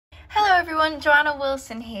everyone, Joanna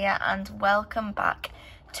Wilson here and welcome back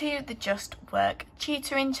to the Just Work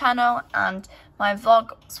Tutoring channel and my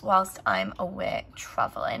vlogs whilst I'm away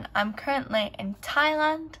travelling. I'm currently in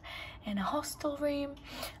Thailand in a hostel room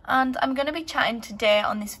and I'm going to be chatting today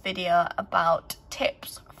on this video about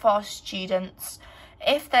tips for students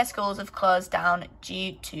if their schools have closed down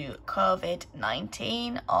due to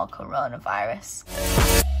COVID-19 or coronavirus.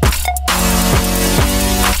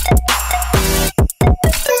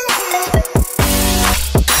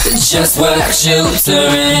 Just Work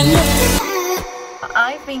Tutoring.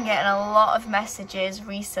 I've been getting a lot of messages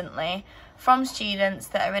recently from students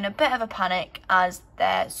that are in a bit of a panic as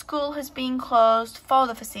their school has been closed for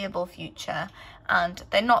the foreseeable future and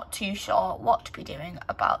they're not too sure what to be doing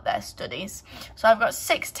about their studies. So I've got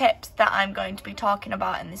 6 tips that I'm going to be talking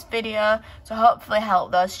about in this video to hopefully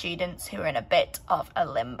help those students who are in a bit of a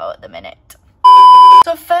limbo at the minute.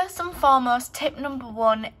 So first and foremost, tip number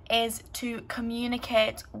 1 is to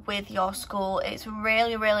communicate with your school. It's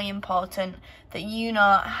really important that you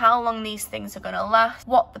know how long these things are going to last,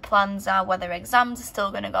 what the plans are, whether exams are still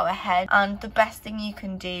going to go ahead, and the best thing you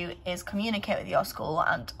can do is communicate with your school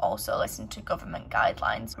and also listen to government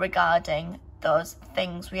guidelines regarding those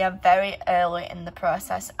things. We are very early in the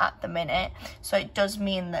process at the minute, so it does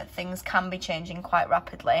mean that things can be changing quite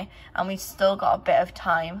rapidly and we've still got a bit of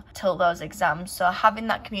time till those exams, so having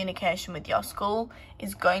that communication with your school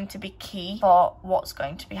is going to be key for what's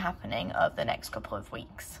going to be happening over the next couple of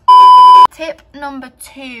weeks. Tip number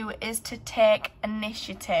 2 is to take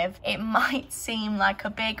initiative. It might seem like a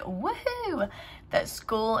big woohoo that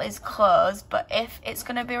school is closed, but if it's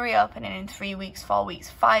going to be reopening in 3 weeks, 4 weeks,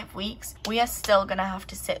 5 weeks, we are still going to have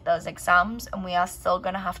to sit those exams and we are still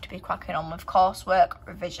going to have to be cracking on with coursework,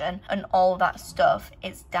 revision and all that stuff.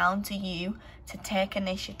 It's down to you to take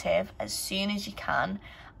initiative as soon as you can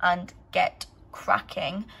and get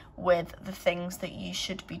cracking with the things that you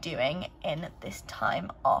should be doing in this time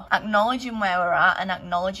off. Acknowledging where we're at and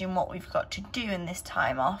acknowledging what we've got to do in this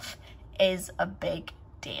time off is a big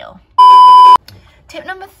deal. Tip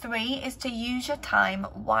number 3 is to use your time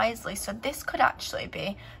wisely. So this could actually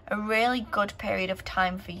be a really good period of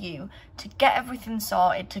time for you to get everything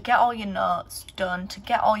sorted, to get all your notes done, to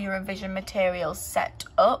get all your revision materials set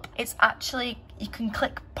up. It's actually, you can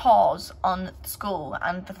click pause on school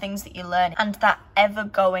and the things that you learn and that ever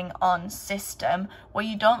going on system where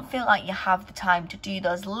you don't feel like you have the time to do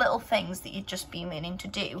those little things that you've just been meaning to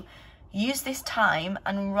do. Use this time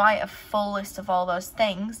and write a full list of all those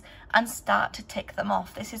things and start to tick them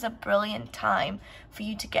off. This is a brilliant time for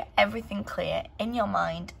you to get everything clear in your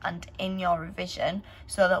mind and in your revision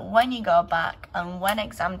so that when you go back and when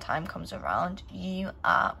exam time comes around, you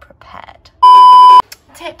are prepared.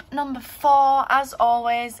 Tip number 4, as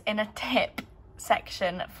always in a tip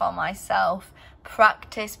section for myself,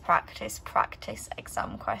 practice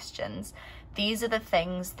exam questions. These are the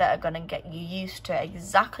things that are going to get you used to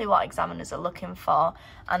exactly what examiners are looking for,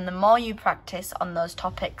 and the more you practice on those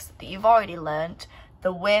topics that you've already learnt,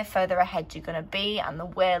 the way further ahead you're going to be and the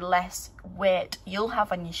way less weight you'll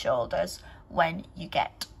have on your shoulders when you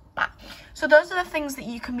get back. So those are the things that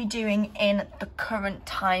you can be doing in the current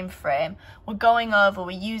time frame. We're going over,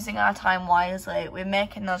 we're using our time wisely, we're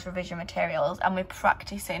making those revision materials and we're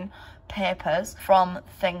practicing papers from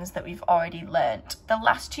things that we've already learnt. The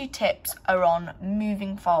last 2 tips are on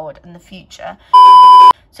moving forward in the future.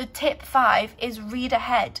 So tip 5 is read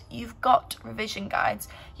ahead. You've got revision guides.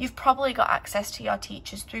 You've probably got access to your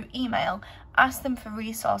teachers through email. Ask them for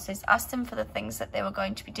resources, ask them for the things that they were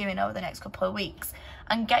going to be doing over the next couple of weeks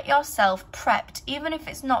and get yourself prepped, even if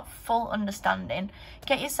it's not full understanding,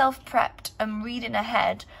 get yourself prepped and reading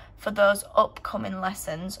ahead for those upcoming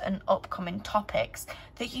lessons and upcoming topics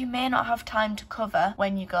that you may not have time to cover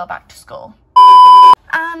when you go back to school.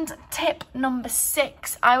 And tip number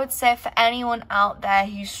 6, I would say for anyone out there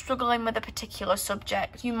who's struggling with a particular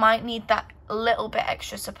subject, you might need that little bit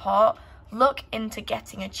extra support. Look into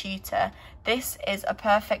getting a tutor. This is a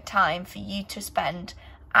perfect time for you to spend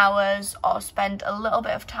hours or spend a little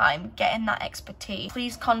bit of time getting that expertise.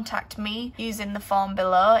 Please contact me using the form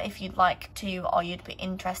below if you'd like to or you'd be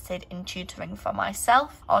interested in tutoring for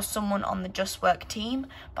myself or someone on the Just Work team.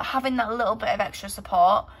 But having that little bit of extra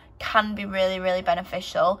support can be really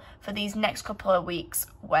beneficial for these next couple of weeks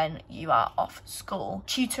when you are off school.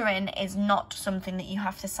 Tutoring is not something that you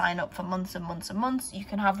have to sign up for months and months. You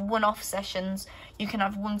can have one-off sessions, you can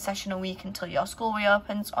have 1 session a week until your school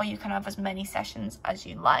reopens, or you can have as many sessions as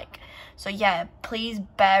you like. So yeah, please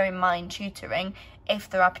bear in mind tutoring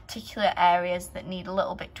if there are particular areas that need a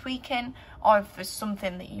little bit tweaking or if there's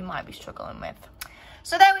something that you might be struggling with.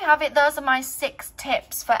 So there we have it. Those are my 6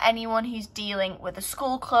 tips for anyone who's dealing with a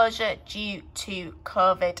school closure due to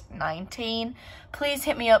COVID-19. Please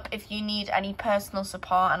hit me up if you need any personal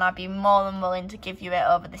support, and I'd be more than willing to give you it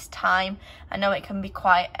over this time. I know it can be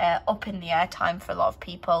quite up in the air time for a lot of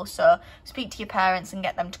people, so speak to your parents and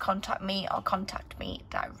get them to contact me or contact me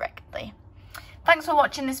directly. Thanks for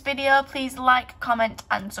watching this video. Please like, comment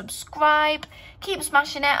and subscribe. Keep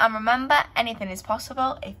smashing it, and remember, anything is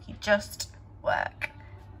possible if you just work.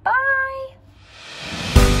 Bye!